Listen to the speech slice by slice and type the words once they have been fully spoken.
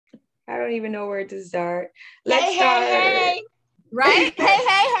I don't even know where to start. Let's start. Hey. Right?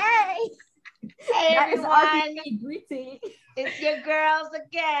 Hey. Hey, everyone. Greeting. It's your girls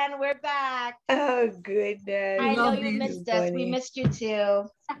again. We're back. Oh, goodness. I know you missed us. We missed you too.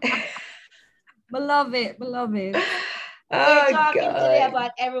 Beloved. We're talking today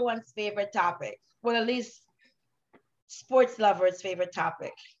about everyone's favorite topic. Well, at least sports lovers' favorite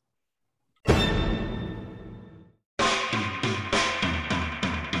topic.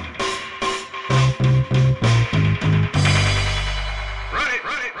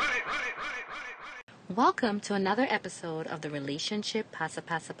 Welcome to another episode of the Relationship Pasa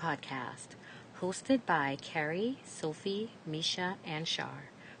Pasa podcast, hosted by Carrie, Sophie, Misha, and Shar,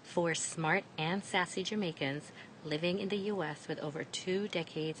 four smart and sassy Jamaicans living in the U.S. with over 2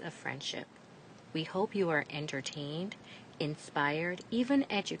 decades of friendship. We hope you are entertained, inspired, even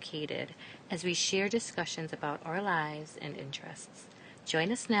educated as we share discussions about our lives and interests.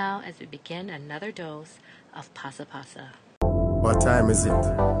 Join us now as we begin another dose of Pasa Pasa. What time is it?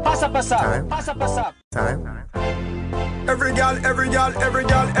 Pasa pasa. Time? Pasa pasa. Time? Every girl. I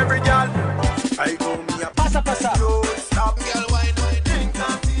go me a Pasa pasa. don't stop, girl, wine, drink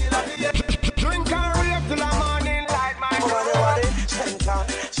until I get. Drink and rave till the morning light, my body. Center.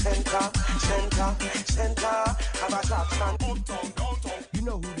 Have a shot, stand downtown. You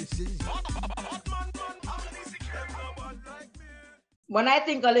know who this is. When I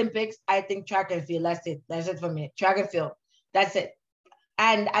think Olympics, I think track and field. That's it for me. Track and field. That's it.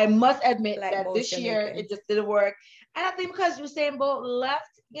 And I must admit that this year it just didn't work. And I think because Usain Bolt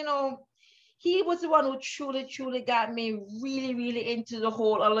left, he was the one who truly got me really, really into the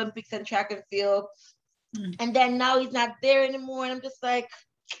whole Olympics and track and field. And then now he's not there anymore. And I'm just like,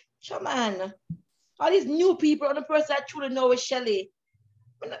 come on. All these new people, and the person I truly know is Shelly.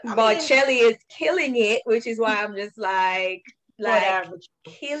 But Shelly is killing it, which is why I'm just like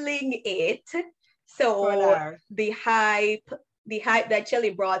killing it. So the hype that Shelly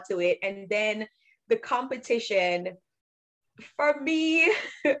brought to it, and then the competition, for me,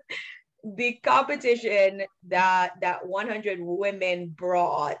 the competition that 100 women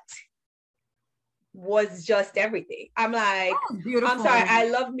brought was just everything. I'm like, I'm sorry, I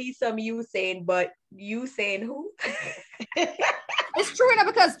love me some Usain, but Usain who? It's true enough,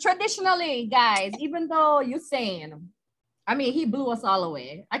 because traditionally, guys, even though Usain, I mean, he blew us all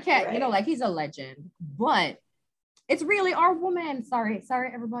away. I can't, he's a legend, but it's really our women. Sorry,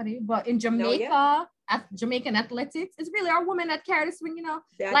 everybody. But in Jamaica, Jamaican athletics, it's really our women that carry the swing,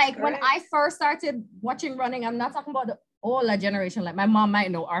 That's like correct. when I first started watching running, I'm not talking about the older generation. Like my mom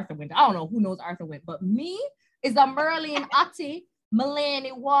might know Arthur Winter. I don't know who knows Arthur Winter, but me is a Merlin Otti,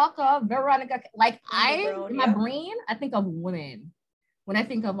 Melanie Walker, Veronica. Like in my brain, I think of women. When I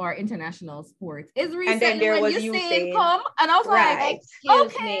think of our international sports, it's recently and then there was Usain come, and I was like,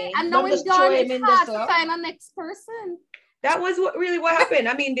 okay, and now it's done. It's hard to find a next person. That was what happened.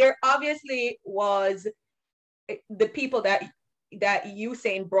 I mean, there obviously was the people that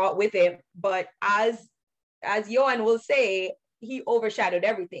Usain brought with him, but as Johan will say, he overshadowed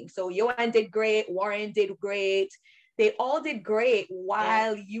everything. So Johan did great, Warren did great, they all did great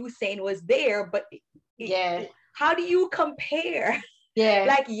while Usain was there. But how do you compare? Yeah.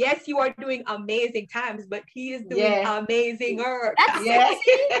 Like, yes, you are doing amazing times, but he is doing amazinger.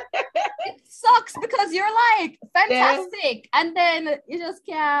 It sucks because you're like fantastic, and then you just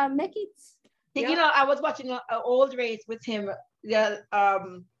can't make it. I was watching an old race with him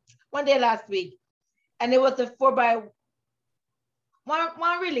one day last week, and it was a 4x1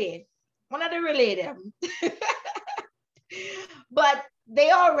 relay. One of the relay but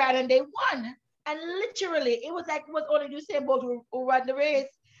they all ran and they won. And literally, it was only Usain Bolt who ran the race.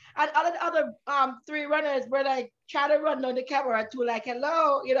 And all of the other 3 runners were like trying to run down the camera to like,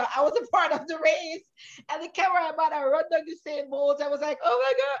 hello, I was a part of the race. And the camera about to run down Usain Bolt. I was like, oh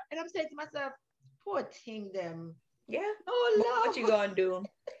my God. And I'm saying to myself, poor thing them. Yeah. Oh no. What you gonna do?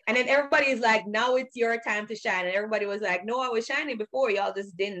 And then everybody's like, now it's your time to shine. And everybody was like, no, I was shining before. Y'all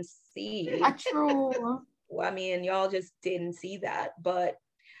just didn't see. True. Well, I mean, y'all just didn't see that. But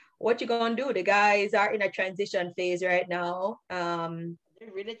what you gonna do? The guys are in a transition phase right now.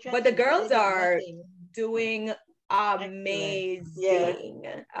 But the girls are doing amazing.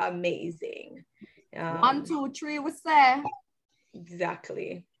 Amazing. 1, 2, 3, we say.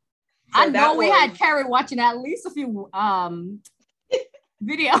 Exactly. So I know we had Carrie watching at least a few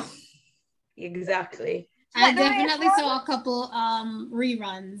videos. Exactly. I definitely saw a couple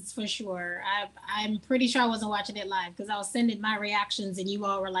reruns for sure. I'm pretty sure I wasn't watching it live because I was sending my reactions and you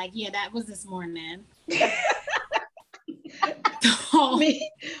all were like, yeah, that was this morning.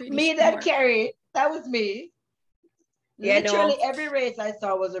 Me, that Carrie, that was me. Yeah, literally every race I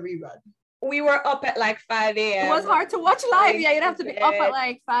saw was a rerun. We were up at like 5 a.m. It was hard to watch live. Yeah, you'd have to be up at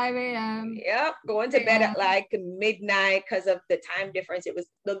like 5 a.m. Yep, going to bed at like midnight because of the time difference. It was,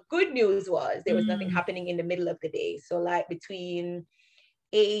 the good news was there was nothing happening in the middle of the day. So like between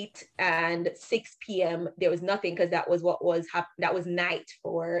 8 and 6 p.m. there was nothing, because that was what was that was night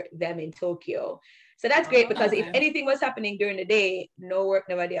for them in Tokyo. So that's great, because if anything was happening during the day, no work,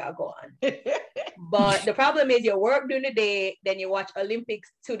 nobody will go on. But the problem is you work during the day, then you watch Olympics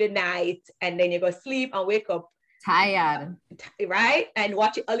to the night, and then you go sleep and wake up tired, right? And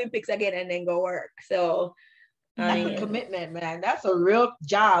watch Olympics again and then go work. So that's a commitment, man. That's a real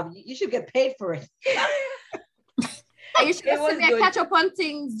job. You should get paid for it. You should catch up on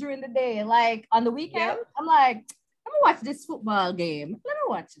things during the day. Like on the weekend, I'm like, let me watch this football game. Let me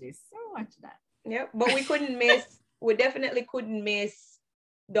watch this. Let me watch that. Yeah, but we couldn't miss, we definitely couldn't miss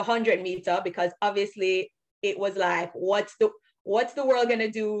the 100 meter, because obviously it was like, what's the world gonna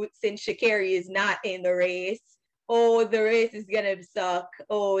do since Sha'Carri is not in the race? Oh, the race is gonna suck.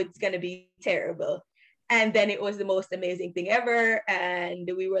 Oh, it's gonna be terrible. And then it was the most amazing thing ever. And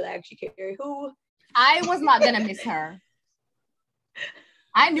we were like, Sha'Carri, who? I was not gonna miss her.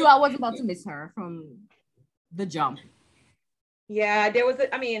 I knew I wasn't about to miss her from the jump. Yeah, there was,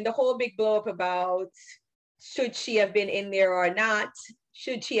 the whole big blow up about should she have been in there or not?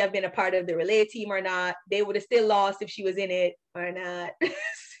 Should she have been a part of the relay team or not? They would have still lost if she was in it or not.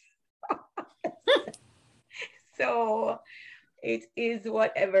 So it is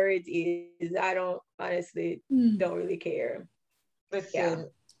whatever it is. I don't honestly don't really care. Listen. Yeah.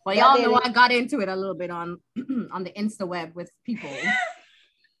 Well, y'all know I got into it a little bit on the Insta web with people.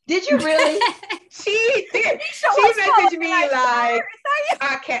 Did you really? She did. She messaged me like,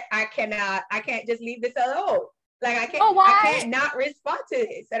 I can't just leave this alone. Like I can't not respond to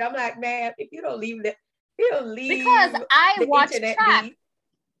this. And I'm like, man, if you don't leave because I watch track.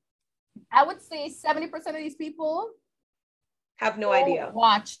 I would say 70% of these people have no idea.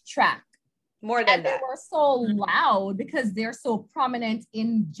 Watch track. More than that. They were so loud because they're so prominent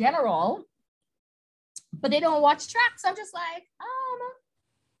in general, but they don't watch track. So I'm just like,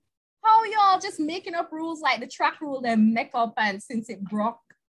 how y'all just making up rules like the track rule and make up, and since it broke,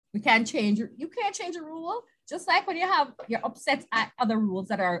 we can't change it. You can't change a rule. Just like when you're upset at other rules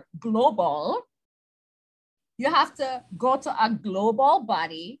that are global, you have to go to a global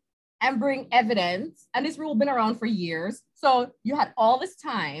body and bring evidence. And this rule been around for years. So you had all this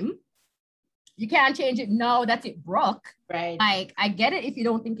time. You can't change it now that it broke. Right. Like, I get it if you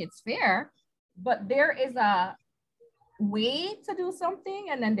don't think it's fair, but there is a way to do something,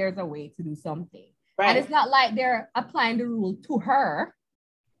 and then there's a way to do something. Right. And it's not like they're applying the rule to her.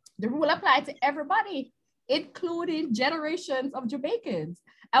 The rule applies to everybody, including generations of Jamaicans.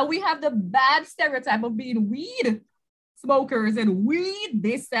 And we have the bad stereotype of being weed smokers and weed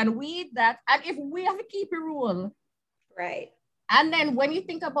this and weed that. And if we have to keep a rule. Right. And then when you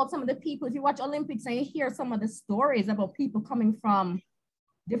think about some of the people, if you watch Olympics and you hear some of the stories about people coming from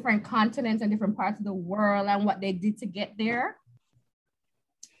different continents and different parts of the world and what they did to get there.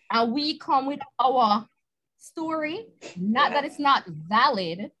 And we come with our story, not that it's not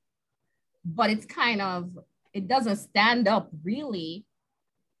valid, but it's kind of, it doesn't stand up really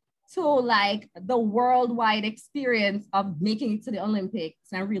to like the worldwide experience of making it to the Olympics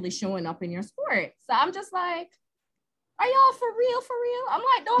and really showing up in your sport. So I'm just like, are y'all for real? For real? I'm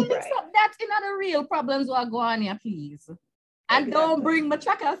like, don't mix up that in other real problems while go on here, please. And don't bring my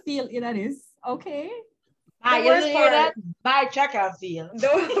track and field in this, okay? You didn't hear that? My track and field.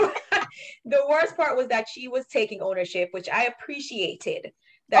 The worst part was that she was taking ownership, which I appreciated.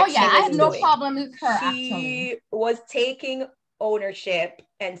 I had no problem with her. She was taking ownership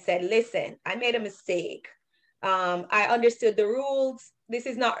and said, listen, I made a mistake. I understood the rules. This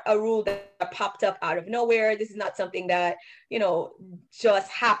is not a rule that popped up out of nowhere. This is not something that,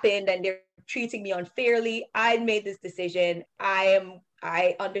 just happened and they're treating me unfairly. I made this decision.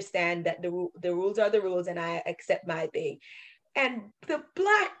 I understand that the rules are the rules and I accept my thing. And the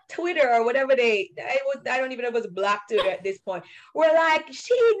Black Twitter or whatever I don't even know if it was Black Twitter at this point, were like,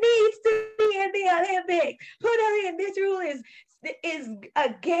 she needs to be in the Olympics. Put her in. This rule is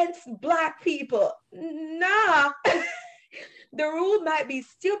against Black people. Nah. The rule might be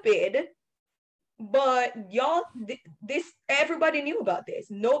stupid, but y'all, everybody knew about this.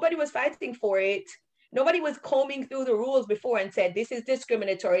 Nobody was fighting for it. Nobody was combing through the rules before and said, this is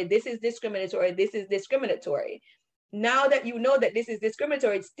discriminatory, this is discriminatory, this is discriminatory. Now that you know that this is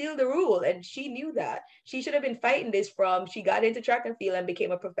discriminatory, it's still the rule. And she knew that. She should have been fighting this she got into track and field and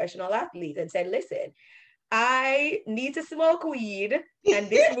became a professional athlete and said, listen, I need to smoke weed and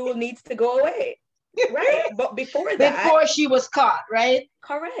this rule needs to go away. Right. But before that. Before she was caught, right?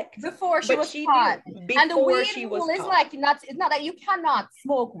 Correct. Before she was caught. And the weed rule is like, it's not that you cannot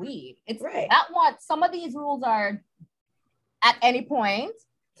smoke weed. It's right. That one, some of these rules are at any point.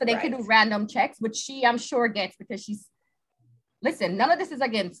 So they can do random checks, which she, I'm sure, gets because she's, listen, none of this is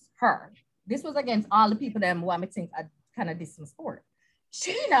against her. This was against all the people that want me to think I kind of did some sport.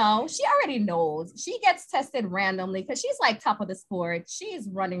 She already knows. She gets tested randomly because she's like top of the sport. She's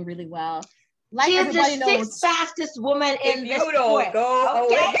running really well. Like she is everybody the knows, 6th fastest woman in the sport. Go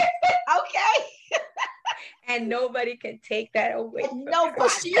okay. away. Okay. And nobody can take that away. Nobody.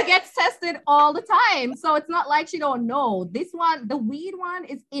 She gets tested all the time. So it's not like she don't know. This one, the weed one,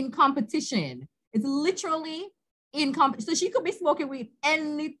 is in competition. It's literally in competition. So she could be smoking weed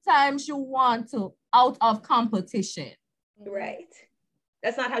anytime she wants to out of competition. Right.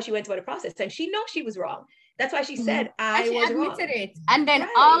 That's not how she went through the process. And she knows she was wrong. That's why she said, I was wrong. It. And then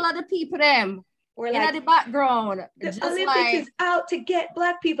all of the people them were in the background. The Olympics is out to get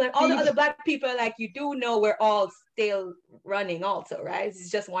Black people. And all the other Black people are like, you do know we're all still running also, right? It's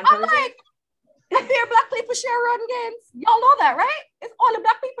just one person. Like, the bare Black people share run games. Y'all know that, right? It's all the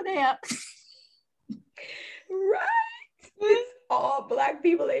Black people there. Right. It's all Black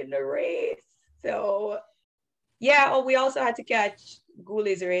people in the race. So, yeah. We also had to catch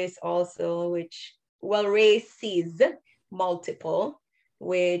Ghoulies race also, races multiple,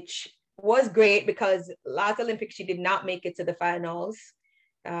 which was great because last Olympics she did not make it to the finals.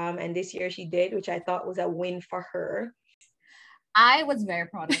 And this year she did, which I thought was a win for her. I was very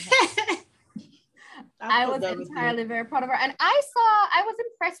proud of her. I was entirely very proud of her. And I was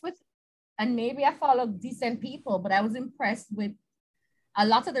impressed with, and maybe I follow decent people, but I was impressed with a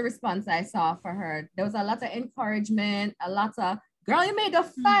lot of the response I saw for her. There was a lot of encouragement, a lot of, girl, you made the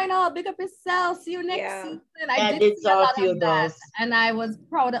final, big up yourself, see you next season. I did see a lot of that. And I was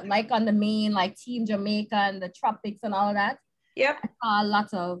proud of, like, on the main, like, Team Jamaica and the Tropics and all of that. Yep. I saw a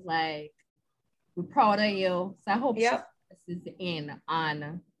lot of, like, we're proud of you. So I hope she is in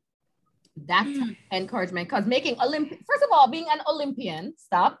on that encouragement. Because making first of all, being an Olympian,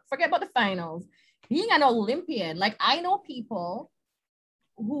 forget about the finals. Being an Olympian, like, I know people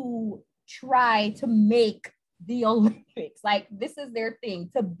who try to make the Olympics, like, this is their thing,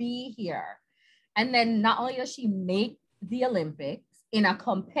 to be here. And then not only does she make the Olympics in a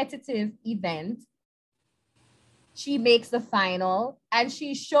competitive event, she makes the final and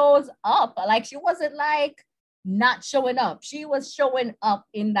she shows up. Like, she wasn't like not showing up. She was showing up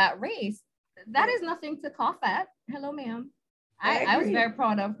in that race. That is nothing to cough at. Hello, ma'am. I was very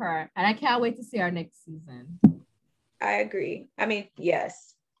proud of her, and I can't wait to see our next season. I agree. I mean,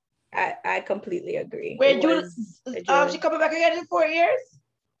 yes, I completely agree. Wait, she coming back again in 4 years?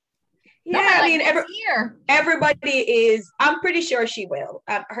 Yeah, no, I mean, everybody is. I'm pretty sure she will.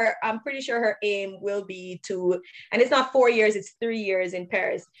 I'm pretty sure her aim will be to, and it's not 4 years; it's 3 years in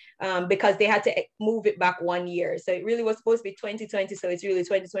Paris, because they had to move it back 1 year. So it really was supposed to be 2020. So it's really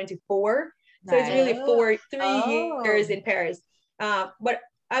 2024. So it's really 3 years in Paris. But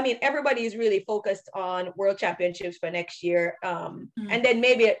I mean, everybody is really focused on World Championships for next year, and then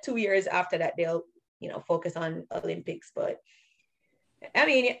maybe 2 years after that they'll, focus on Olympics. But I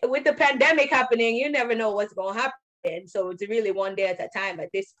mean, with the pandemic happening, you never know what's going to happen. So it's really 1 day at a time at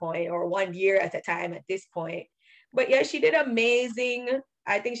this point, or 1 year at a time at this point. But yeah, she did amazing.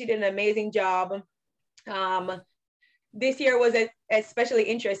 I think she did an amazing job. This year was especially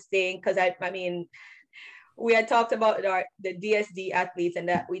interesting because I mean, we had talked about the DSD athletes, and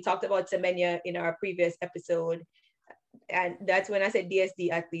that we talked about Semenya in our previous episode. And that's when I said DSD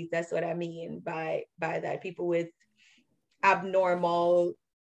athletes, that's what I mean by that. People with abnormal,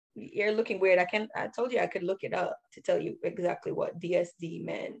 you're looking weird. I told you I could look it up to tell you exactly what DSD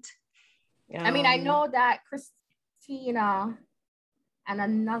meant. I mean, I know that Christina and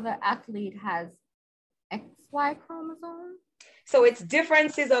another athlete has XY chromosome. So it's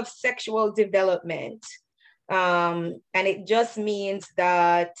differences of sexual development. And it just means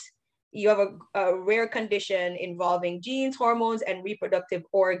that you have a rare condition involving genes, hormones, and reproductive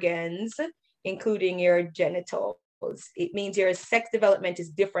organs, including your genitals. It means your sex development is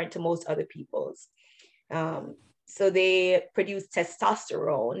different to most other people's. So they produce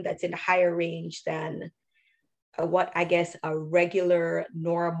testosterone that's in a higher range than what I guess a regular,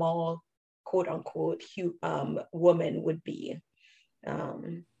 normal, quote unquote, woman would be.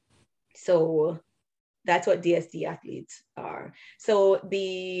 So that's what DSD athletes are. So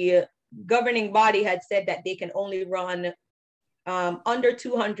the governing body had said that they can only run under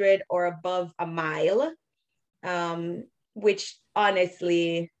 200 or above a mile. Which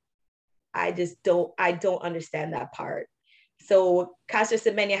honestly, I don't understand that part. So Caster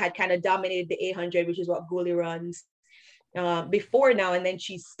Semenya had kind of dominated the 800, which is what Gully runs before now. And then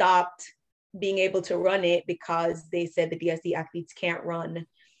she stopped being able to run it because they said the DSD athletes can't run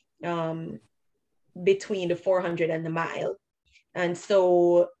between the 400 and the mile. And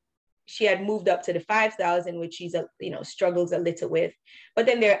so she had moved up to the 5,000, which she's, struggles a little with. But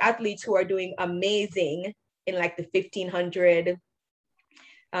then there are athletes who are doing amazing in like the 1,500.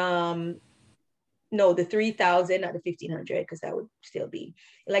 No, the 3,000, not the 1,500, because that would still be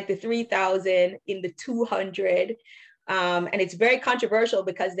like the 3,000 in the 200. And it's very controversial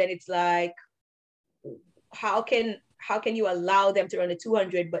because then it's like, how can you allow them to run the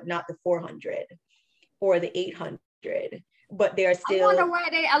 200 but not the 400 or the 800? But they're still. I wonder why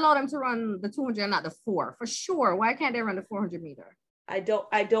they allow them to run the 200 and not the 4. For sure, why can't they run the 400 meter? I don't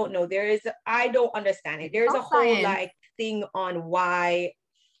know. I don't understand it. There's a whole like thing on why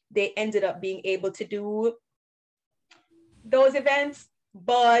they ended up being able to do those events,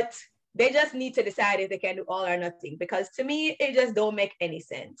 but they just need to decide if they can do all or nothing, because to me, it just don't make any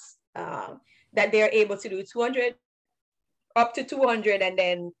sense that they're able to do 200 up to 200 and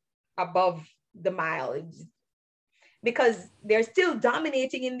then above the mile, because they're still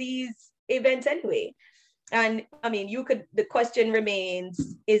dominating in these events anyway. And I mean, the question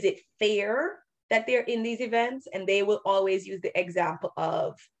remains, is it fair that they're in these events? And they will always use the example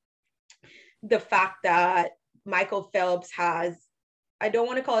of the fact that Michael Phelps has, I don't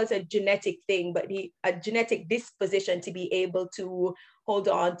want to call it a genetic thing, but a genetic disposition to be able to hold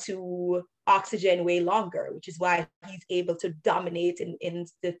on to oxygen way longer, which is why he's able to dominate in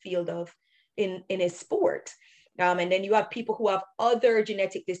the field of, in his sport. And then you have people who have other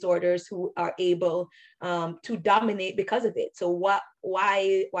genetic disorders who are able to dominate because of it. So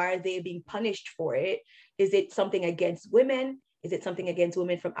why are they being punished for it? Is it something against women? Is it something against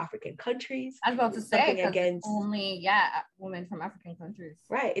women from African countries? I was about to say, something against only, women from African countries.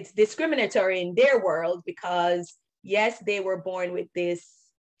 Right. It's discriminatory in their world because, yes, they were born with this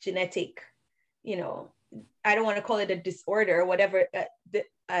genetic, I don't want to call it a disorder, whatever,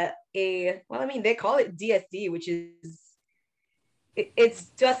 they call it DSD, which is, it's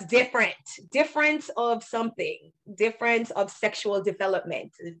just difference of something, difference of sexual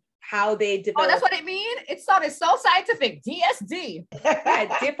development, how they develop. Oh, that's what it means? It sounded so scientific, DSD.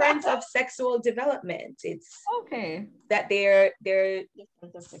 Yeah, difference of sexual development. It's okay. That their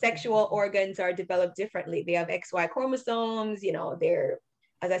sexual organs are developed differently. They have XY chromosomes,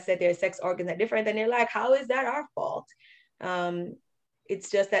 as I said, their sex organs are different, and they're like, how is that our fault? It's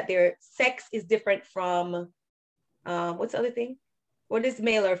just that their sex is different from, what's the other thing? What is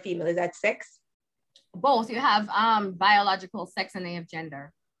male or female? Is that sex? Both. You have biological sex and they have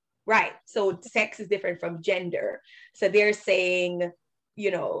gender. Right. So sex is different from gender. So they're saying,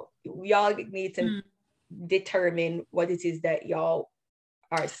 y'all need to determine what it is that y'all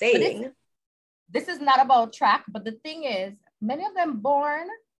are saying. This is not about track, but the thing is, many of them born,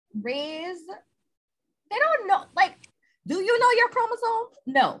 raised, they don't know, like, do you know your chromosome?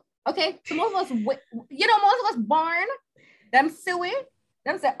 No. Okay. So most of us born, them suey,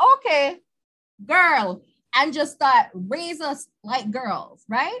 them say, okay, girl, and just start raise us like girls,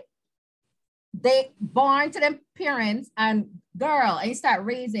 right? They born to them parents and girl, and you start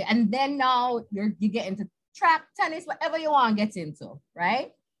raising, and then now you get into track, tennis, whatever you want to get into,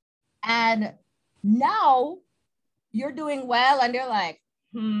 right? And now you're doing well, and they're like,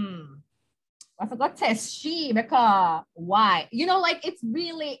 I forgot to test she because why? It's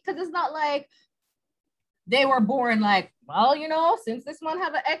really, because it's not like they were born like, well, since this one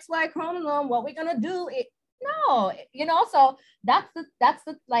have an XY chromosome, what we gonna do? No, so that's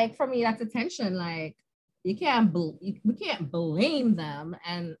the like, for me, that's the tension. Like, we can't blame them,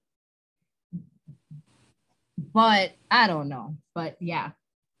 but I don't know. But yeah,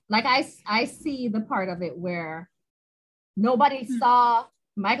 like I see the part of it where nobody saw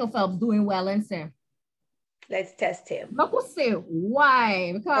Michael Phelps doing well and say, let's test him. Look, we'll say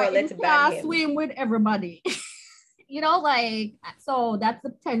why, because he can't swim with everybody. So that's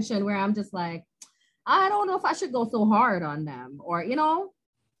the tension where I'm just like, I don't know if I should go so hard on them, or I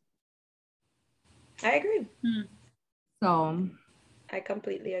agree. So I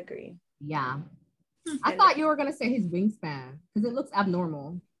completely agree. Yeah. I thought you were gonna say his wingspan because it looks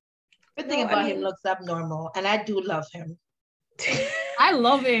abnormal. Everything about him looks abnormal, and I do love him. I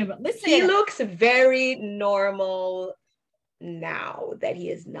love him. Listen, he looks very normal now that he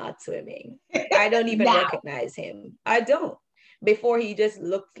is not swimming. I don't even recognize him. I don't. Before, he just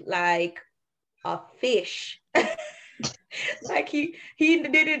looked like a fish. Like he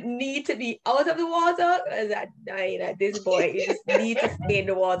didn't need to be out of the water. At this point, you just need to stay in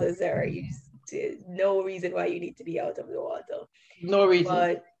the water, sir. You just no reason why you need to be out of the water. No reason.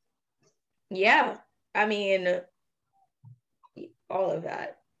 But yeah, I mean, all of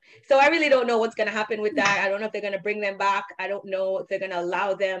that. So I really don't know what's going to happen with that. I don't know if they're going to bring them back. I don't know if they're going to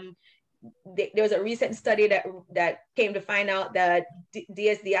allow them. There was a recent study that came to find out that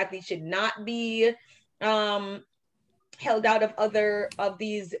DSD athletes should not be held out of other of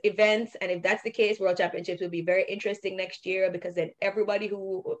these events. And if that's the case, World Championships will be very interesting next year, because then everybody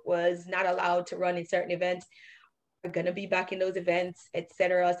who was not allowed to run in certain events are going to be back in those events,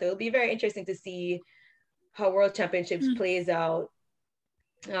 etc. So it'll be very interesting to see how World Championships plays out.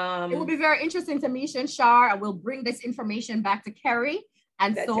 It will be very interesting to Misha and Shar. I will bring this information back to Kerry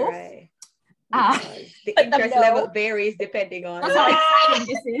and That's so right. The interest level varies depending on that's how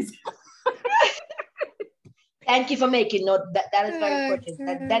exciting this is. Thank you for making note. That is very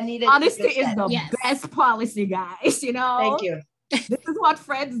important. That needed. Honesty is the best policy, guys. You know. Thank you. This is what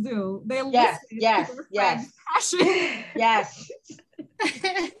friends do. They yes, listen yes, to their yes, passion. yes.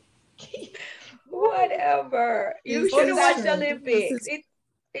 Whatever. You should watch the Olympics.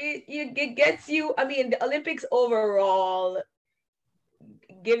 It gets you. I mean, the Olympics overall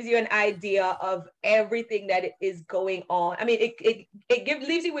gives you an idea of everything that is going on. I mean, it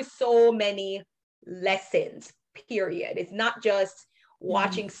leaves you with so many lessons, period. It's not just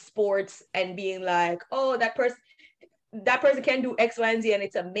watching sports and being like, oh, that person can do X, Y, and Z, and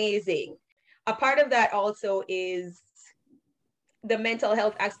it's amazing. A part of that also is the mental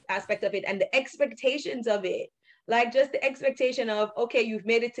health aspect of it and the expectations of it. Like just the expectation of, okay, you've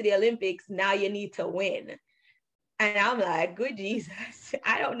made it to the Olympics, now you need to win. And I'm like, good Jesus,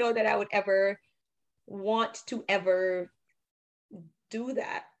 I don't know that I would ever want to ever do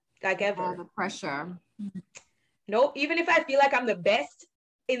that, like ever. All the pressure. No, even if I feel like I'm the best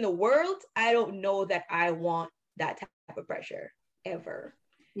in the world, I don't know that I want that type of pressure ever.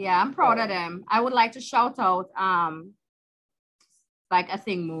 Yeah, I'm proud of them. I would like to shout out like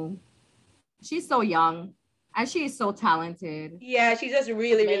Athingmu. She's so young and she is so talented. Yeah, she's just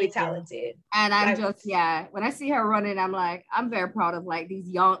really, really talented. And I'm just, when I see her running, I'm like, I'm very proud of like these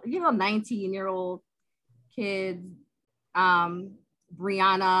young, 19-year-old kids,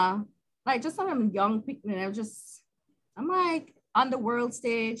 Brianna, like just some of them young people. And I'm like on the world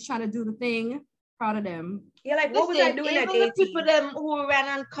stage trying to do the thing. Proud of them. Yeah, like what was I doing at 18? The people them who ran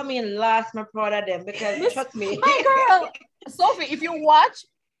and come in last, I'm proud of them because trust me. My girl, Sophie, if you watch,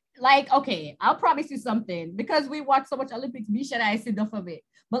 like, okay, I'll promise you something because we watch so much Olympics, Misha and I see enough of it.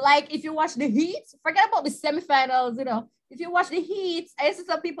 But like, if you watch the heat, forget about the semifinals, if you watch the heats, I see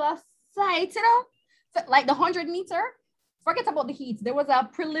some people fight, so, like the 100-meter, forget about the heats. There was a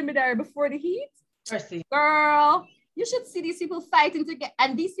preliminary before the heat. Girl, you should see these people fighting together.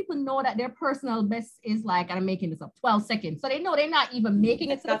 And these people know that their personal best is like, and I'm making this up, 12 seconds. So they know they're not even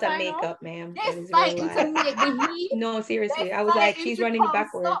making it to the final. It's not a makeup, ma'am. They're fighting to make the heat. No, seriously. I was like, she's running it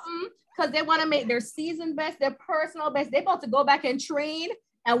backwards. Because they want to make their season best, their personal best. They're about to go back and train.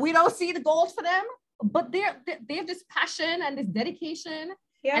 And we don't see the goals for them. But they have this passion and this dedication.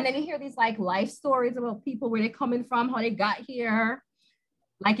 Yeah. And then you hear these like life stories about people, where they're coming from, how they got here.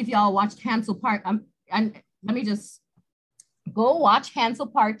 Like if y'all watched Hansel Park, and let me just go watch Hansel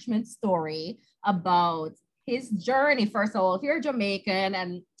Parchment's story about his journey. First of all, if you're Jamaican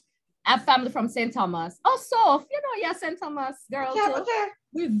and have family from St. Thomas. Also, St. Thomas girl. Yeah, okay.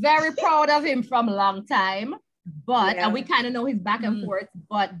 We're very proud of him from a long time, but and we kind of know his back and forth.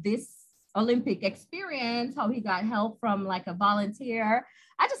 But this Olympic experience, how he got help from like a volunteer.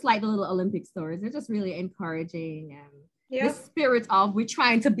 I just like the little Olympic stories. They're just really encouraging, and the spirit of we're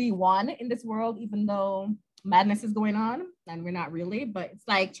trying to be one in this world, even though madness is going on and we're not really, but it's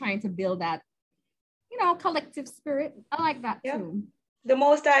like trying to build that, collective spirit. I like that too. The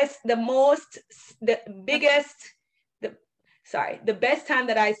best time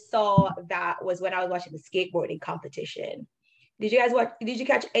that I saw that was when I was watching the skateboarding competition. Did you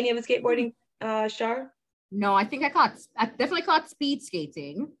catch any of the skateboarding, Shar? No, I think I definitely caught speed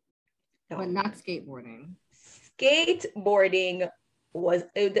skating, but not skateboarding. Skateboarding was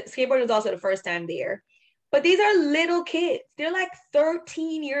also the first time there. But these are little kids. They're like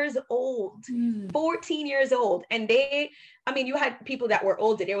 13 years old, 14 years old. And you had people that were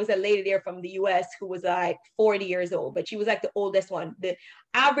older. There was a lady there from the US who was like 40 years old, but she was like the oldest one. The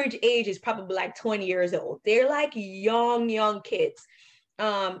average age is probably like 20 years old. They're like young kids.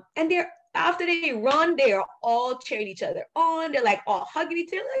 And after they run, they are all cheering each other on. They're like all hugging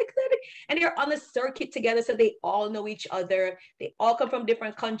each other, and they're on the circuit together, so they all know each other. They all come from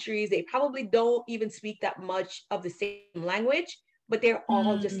different countries. They probably don't even speak that much of the same language, but they're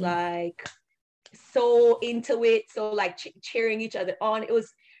all just like so into it, so like cheering each other on. It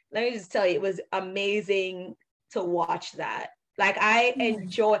was let me just tell you, it was amazing to watch that. Like I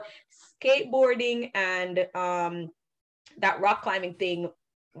enjoy skateboarding, and that rock climbing thing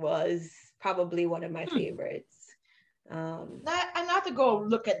was probably one of my favorites. I have to go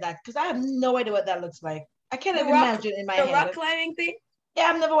look at that because I have no idea what that looks like. I can't even imagine in my head. The rock climbing thing? Yeah,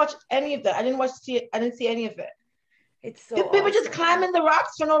 I've never watched any of that. I didn't see any of it. It's so people awesome. Just climbing the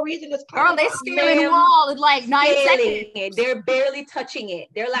rocks for no reason. Just girl, they scaling wall in like 9 seconds. They're barely touching it.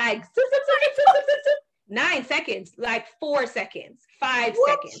 They're like 9 seconds, like 4 seconds, 5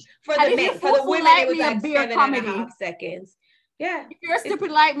 seconds. For the men, for the women, it was like 7.5 seconds. Yeah. If you're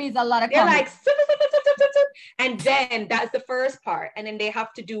stupid like me, it's a lot of they're like, and then that's the first part. And then they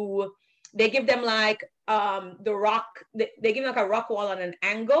have to do, they give them like the rock, they give them like a rock wall on an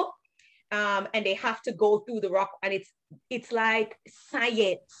angle. And they have to go through the rock, and it's like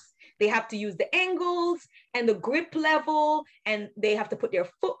science. They have to use the angles and the grip level, and they have to put their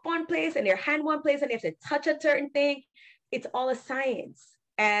foot one place and their hand one place, and they have to touch a certain thing. It's all a science.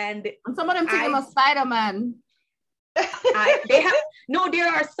 And some of them think I'm a Spider-Man. There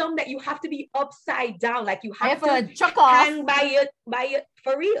are some that you have to be upside down, like you have to chuck off. Hang by your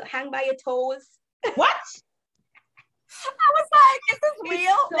for real, hang by your toes. What? I was like, is this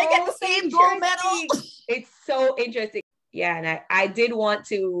real? So they get the same gold medal. It's so interesting. Yeah, and I did want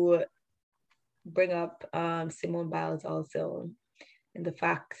to bring up Simone Biles also, and the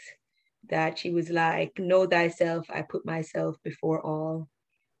fact that she was like, know thyself, I put myself before all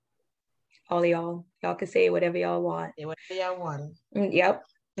y'all can say whatever y'all want. Say whatever y'all want. Yep,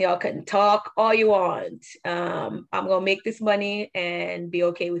 y'all can talk all you want. I'm gonna make this money and be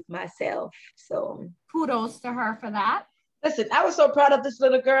okay with myself. So kudos to her for that. Listen, I was so proud of this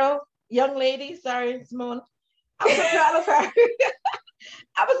little girl, young lady. Sorry, Simone. I was so proud of her.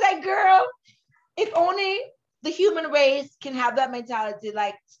 I was like, girl, if only the human race can have that mentality,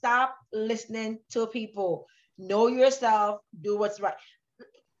 like stop listening to people, know yourself, do what's right.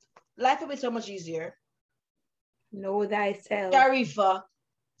 Life will be so much easier. Know thyself. Sharifa,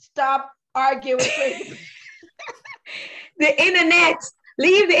 stop arguing with the internet.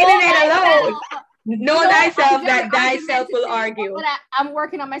 Leave the internet alone. Know thyself, that thyself will argue. But I'm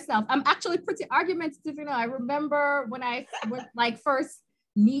working on myself. I'm actually pretty argumentative. I remember when I would like first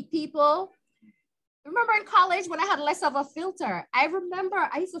meet people. Remember in college when I had less of a filter. I remember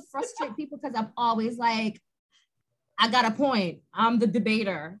I used to frustrate people because I'm always like, I got a point. I'm the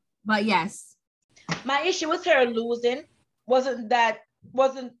debater. But yes. My issue with her losing wasn't the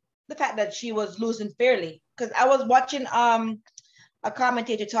fact that she was losing fairly. Because I was watching a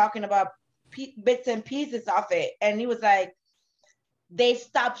commentator talking about bits and pieces of it, and he was like, they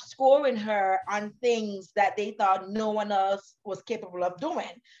stopped scoring her on things that they thought no one else was capable of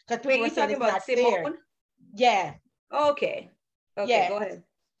doing. Because people were saying it's not fair. Yeah. Okay. Yeah. Go ahead.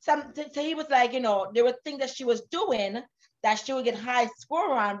 So he was like, there were things that she was doing that she would get high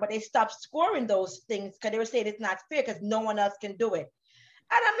score on, but they stopped scoring those things because they were saying it's not fair because no one else can do it.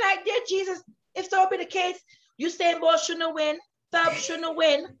 And I'm like, dear Jesus, if so be the case, Usain Bolt shouldn't win, Phelps shouldn't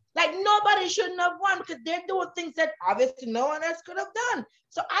win. Like nobody shouldn't have won because they're doing things that obviously no one else could have done.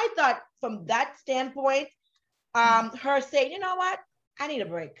 So I thought from that standpoint, her saying, you know what, I need a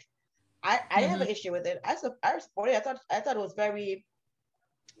break. I didn't have an issue with it. I supported it. I thought it was very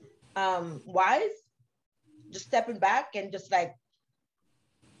wise, just stepping back and just like,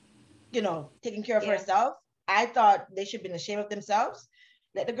 taking care of herself. I thought they should be ashamed of themselves.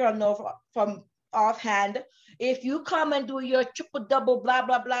 Let the girl know from offhand, if you come and do your triple double blah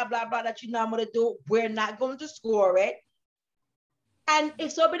blah blah blah blah that you know I'm gonna do, we're not going to score it. And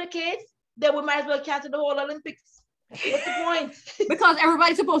if so be the case, then we might as well cancel the whole Olympics. What's the point? Because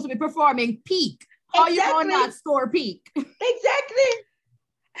everybody's supposed to be performing peak. How you gonna not score peak? Exactly.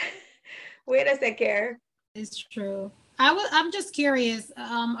 Wait a second. It's true. I'm just curious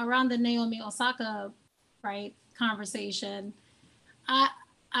around the Naomi Osaka conversation.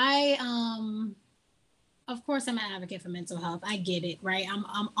 I of course I'm an advocate for mental health. I get it, right?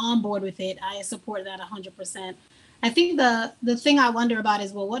 I'm on board with it. I support that 100%. I think the thing I wonder about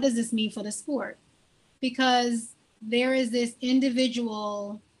is, well, what does this mean for the sport? Because there is this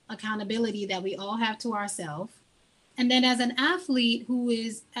individual accountability that we all have to ourselves. And then as an athlete who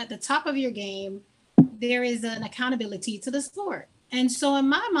is at the top of your game, there is an accountability to the sport. And so in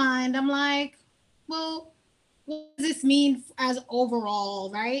my mind, I'm like, well, what does this mean as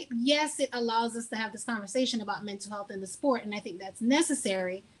overall, right? Yes, it allows us to have this conversation about mental health in the sport, and I think that's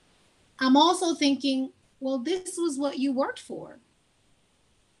necessary. I'm also thinking, well, this was what you worked for.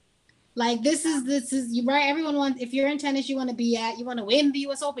 Like this is right. Everyone wants, if you're in tennis, you want to win the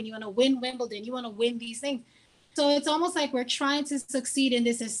US Open, you want to win Wimbledon, you want to win these things. So it's almost like we're trying to succeed in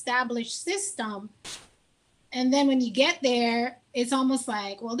this established system. And then when you get there, it's almost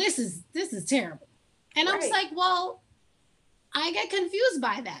like, well, this is terrible. And I'm just like, well, I get confused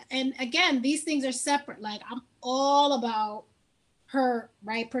by that. And again, these things are separate. Like, I'm all about her,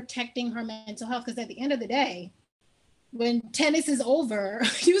 right, protecting her mental health. Because at the end of the day, when tennis is over,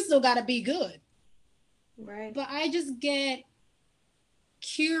 you still got to be good. Right. But I just get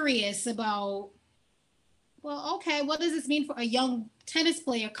curious about, well, okay, what does this mean for a young tennis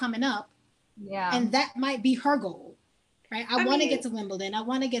player coming up? Yeah. And that might be her goal, right? I want to get to Wimbledon. I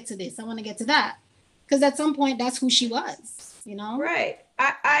want to get to this. I want to get to that. Because at some point, that's who she was, you know? Right.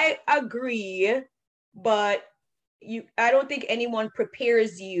 I agree, but I don't think anyone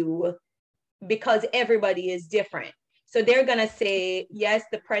prepares you, because everybody is different. So they're going to say, yes,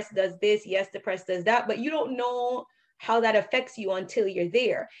 the press does this. Yes, the press does that. But you don't know how that affects you until you're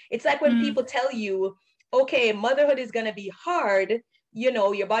there. It's like when people tell you, okay, motherhood is going to be hard. You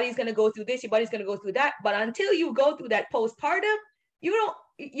know, your body's going to go through this, your body's going to go through that. But until you go through that postpartum,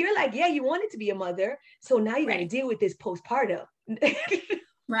 you're like, yeah, you wanted to be a mother. So now you got to deal with this postpartum.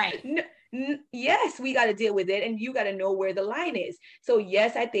 Right. Yes, we got to deal with it. And you got to know where the line is. So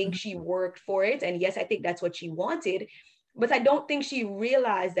yes, I think she worked for it. And yes, I think that's what she wanted. But I don't think she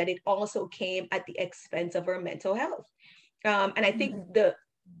realized that it also came at the expense of her mental health. And I think the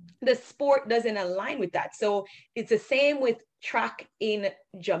sport doesn't align with that. So it's the same with track in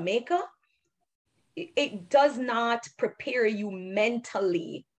Jamaica. It does not prepare you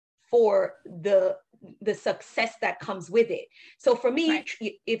mentally for the success that comes with it. So for me,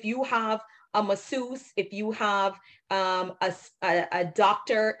 if you have a masseuse, if you have a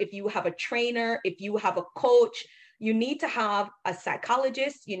doctor, if you have a trainer, if you have a coach, you need to have a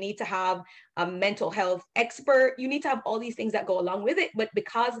psychologist, you need to have a mental health expert, you need to have all these things that go along with it. But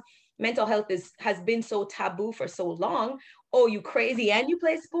because mental health has been so taboo for so long, oh, you crazy and you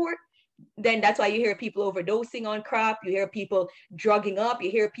play sport? Then that's why you hear people overdosing on crap, you hear people drugging up, you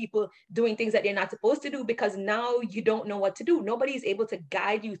hear people doing things that they're not supposed to do, because now you don't know what to do. Nobody's able to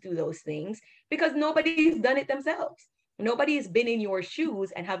guide you through those things because nobody's done it themselves. Nobody's been in your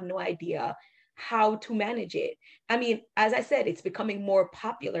shoes and have no idea how to manage it. I mean, as I said, it's becoming more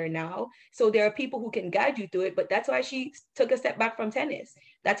popular now. So there are people who can guide you through it, but that's why she took a step back from tennis.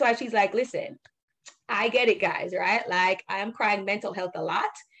 That's why she's like, listen, I get it, guys, right? Like, I am crying mental health a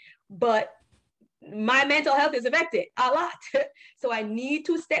lot, but my mental health is affected a lot. So I need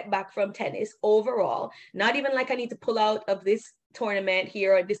to step back from tennis overall. Not even like I need to pull out of this tournament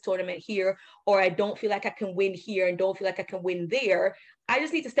here or this tournament here, or I don't feel like I can win here and don't feel like I can win there. I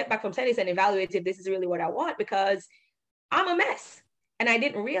just need to step back from tennis and evaluate if this is really what I want, because I'm a mess. And I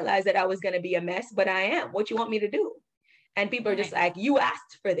didn't realize that I was going to be a mess, but I am. What you want me to do? And people are just like, you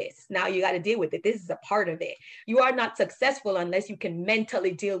asked for this. Now you got to deal with it. This is a part of it. You are not successful unless you can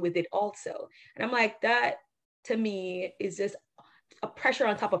mentally deal with it also. And I'm like, that to me is just a pressure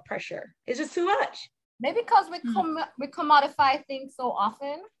on top of pressure. It's just too much. Maybe because we commodify things so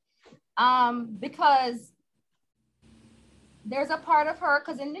often. Because there's a part of her,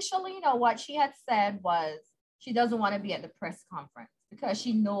 because initially, you know, what she had said was she doesn't want to be at the press conference because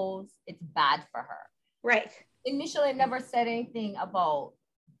she knows it's bad for her. Right. Initially never said anything about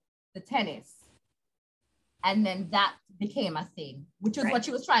the tennis. And then that became a thing, which is what she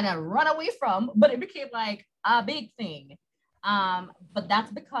was trying to run away from, but it became like a big thing. But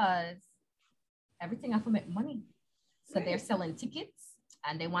that's because everything has to make money. So they're selling tickets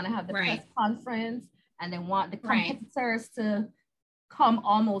and they want to have the press conference and they want the competitors to come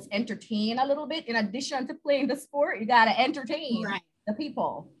almost entertain a little bit. In addition to playing the sport, you got to entertain the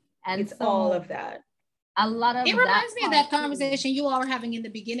people. And it's all of that. A lot of it reminds me of that conversation you all were having in the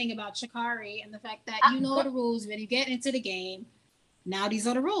beginning about Sha'Carri and the fact that you know the rules when you get into the game. Now these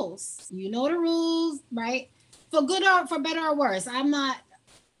are the rules. You know the rules, right? For good or for better or worse. I'm not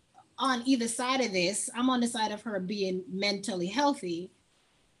on either side of this. I'm on the side of her being mentally healthy.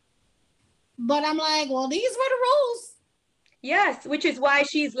 But I'm like, well, these were the rules. Yes, which is why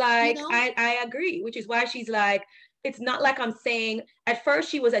she's like, you know? I agree. Which is why she's like, it's not like I'm saying, at first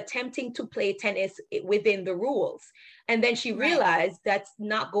she was attempting to play tennis within the rules. And then she realized that's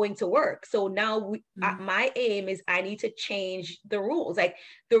not going to work. So now my aim is I need to change the rules. Like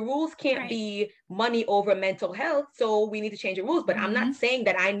the rules can't be money over mental health. So we need to change the rules. But I'm not saying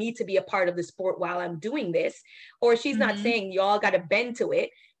that I need to be a part of the sport while I'm doing this. Or she's not saying y'all got to bend to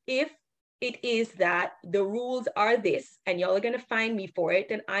it. If it is that the rules are this and y'all are going to find me for it,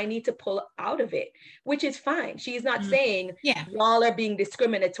 then I need to pull out of it, which is fine. She's not saying y'all are being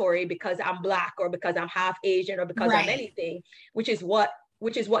discriminatory because I'm Black or because I'm half Asian or because I'm anything, which is what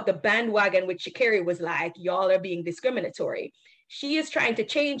which is what the bandwagon with Sha'Carri was like, y'all are being discriminatory. She is trying to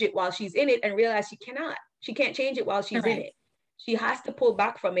change it while she's in it and realize she cannot. She can't change it while she's in it. She has to pull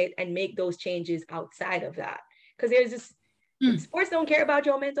back from it and make those changes outside of that. Because there's this, sports don't care about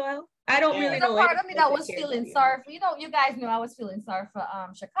your mental health. I don't really know. Part of me that was feeling sorry for, you guys know I was feeling sorry for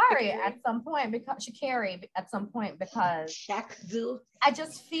Sha'Carri at some point because I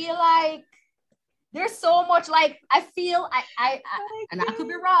just feel like there's so much, like, I feel and I could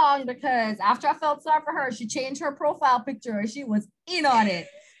be wrong, because after I felt sorry for her, she changed her profile picture and she was in on it.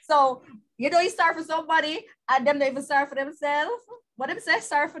 So, you sorry for somebody and them they even sorry for themselves. What if say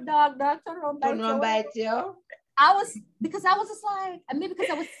sorry for dog, turn around by you. I was just like, I mean, because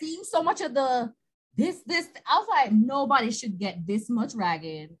I was seeing so much of this, I was like, nobody should get this much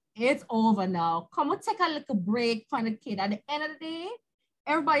ragged. It's over now. Come on, take a little break from the kid. At the end of the day,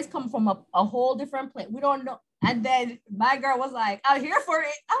 everybody's come from a whole different place. We don't know. And then my girl was like, I'm here for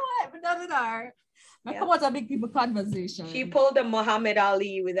it. I'm like, no. Come on, a big people conversation. She pulled a Muhammad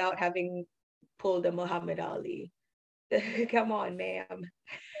Ali without having pulled a Muhammad Ali. Come on, ma'am.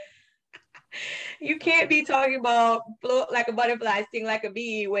 You can't be talking about float like a butterfly, sting like a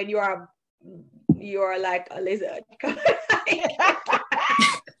bee when you are like a lizard.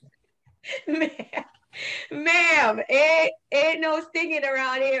 Ma'am, ain't no stinging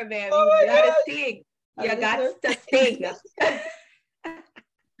around here, ma'am. You gotta sting. You got to sting.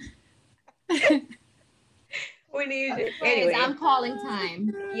 We need it. Anyway, I'm calling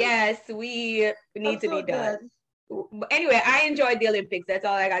time. Yes, we need to be done. Anyway, I enjoyed the Olympics. That's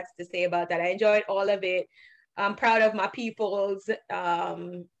all I got to say about that. I enjoyed all of it. I'm proud of my peoples,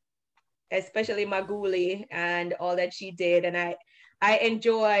 especially Maguli and all that she did. And I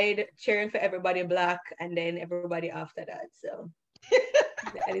enjoyed cheering for everybody Black and then everybody after that. So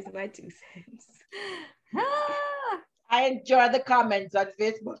that is my 2 cents. I enjoyed the comments on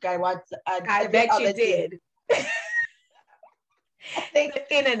Facebook. I bet you did. I think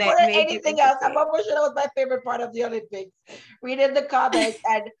the internet. More than anything else, I'm almost sure that was my favorite part of the Olympics. Reading the comments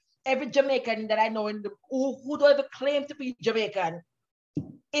and every Jamaican that I know who don't even claim to be Jamaican,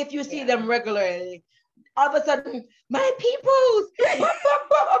 if you see them regularly, all of a sudden, my peoples, I'm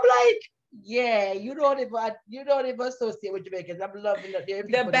like, yeah, you don't even associate with Jamaicans. I'm loving that they're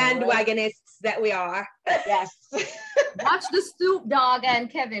the bandwagonists that we are. Yes. Watch the Snoop Dogg and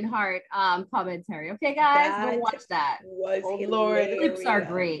Kevin Hart commentary. Okay, guys, go watch that. Lord, clips are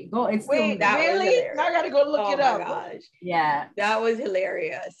great. Go. It's really? I gotta go look it up. Gosh. Yeah, that was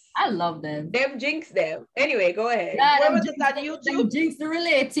hilarious. I love them. Them jinx them. Anyway, go ahead. Yeah, where was it on YouTube? Jinx the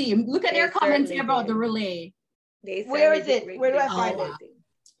relay team. Look at their commentary about the relay. Where is it? Where do I find it?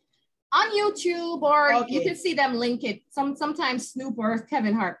 On YouTube, or you can see them link it. Sometimes Snoop or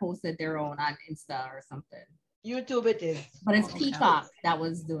Kevin Hart posted their own on Insta or something. YouTube it is. But it's Peacock that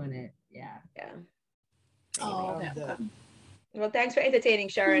was doing it. Yeah. Well, thanks for entertaining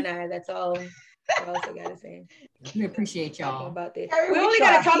Shara and I. That's all else I gotta say. We appreciate y'all about this. We only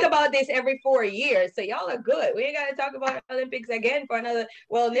gotta talk about this every 4 years, so y'all are good. We ain't gotta talk about Olympics again for another.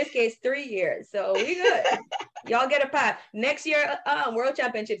 Well, in this case, 3 years. So we good. Y'all get a pass. Next year, World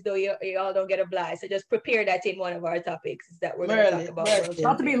Championships, though, y'all don't get a blast. So just prepare that in one of our topics that we're going to talk about. It's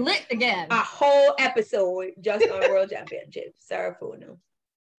about to be lit again. A whole episode just on World Championships. Sorry for no.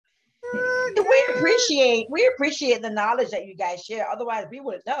 We appreciate the knowledge that you guys share. Otherwise, we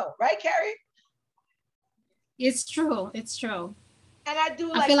wouldn't know, right, Carrie? It's true. It's true. And I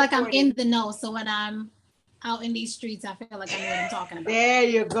feel like I'm in the know. So when I'm out in these streets, I feel like I know what I'm talking about. There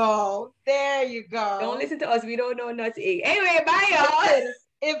you go. Don't listen to us. We don't know nothing. Anyway, bye, y'all.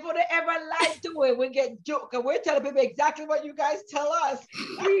 If we ever lie to it, we get joked. And we're telling people exactly what you guys tell us.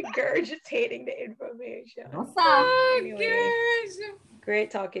 Regurgitating the information. What's up? Anyway,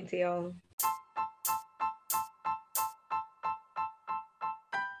 great talking to y'all.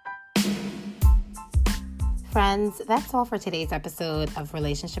 Friends, that's all for today's episode of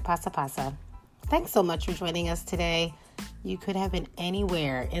Relationship Pasa Pasa. Thanks so much for joining us today. You could have been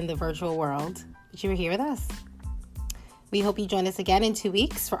anywhere in the virtual world, but you were here with us. We hope you join us again in 2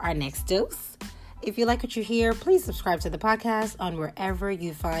 weeks for our next dose. If you like what you hear, please subscribe to the podcast on wherever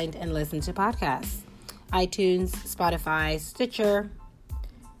you find and listen to podcasts. iTunes, Spotify, Stitcher,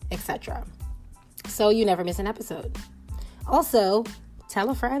 etc. So you never miss an episode. Also, tell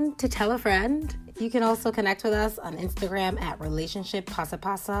a friend to tell a friend. You can also connect with us on Instagram at Relationship Pasa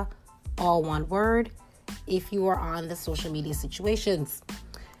Pasa, all one word, if you are on the social media situations.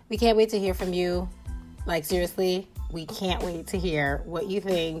 We can't wait to hear from you. Like, seriously, we can't wait to hear what you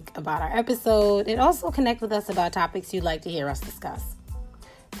think about our episode, and also connect with us about topics you'd like to hear us discuss.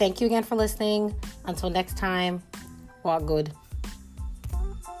 Thank you again for listening. Until next time, walk good.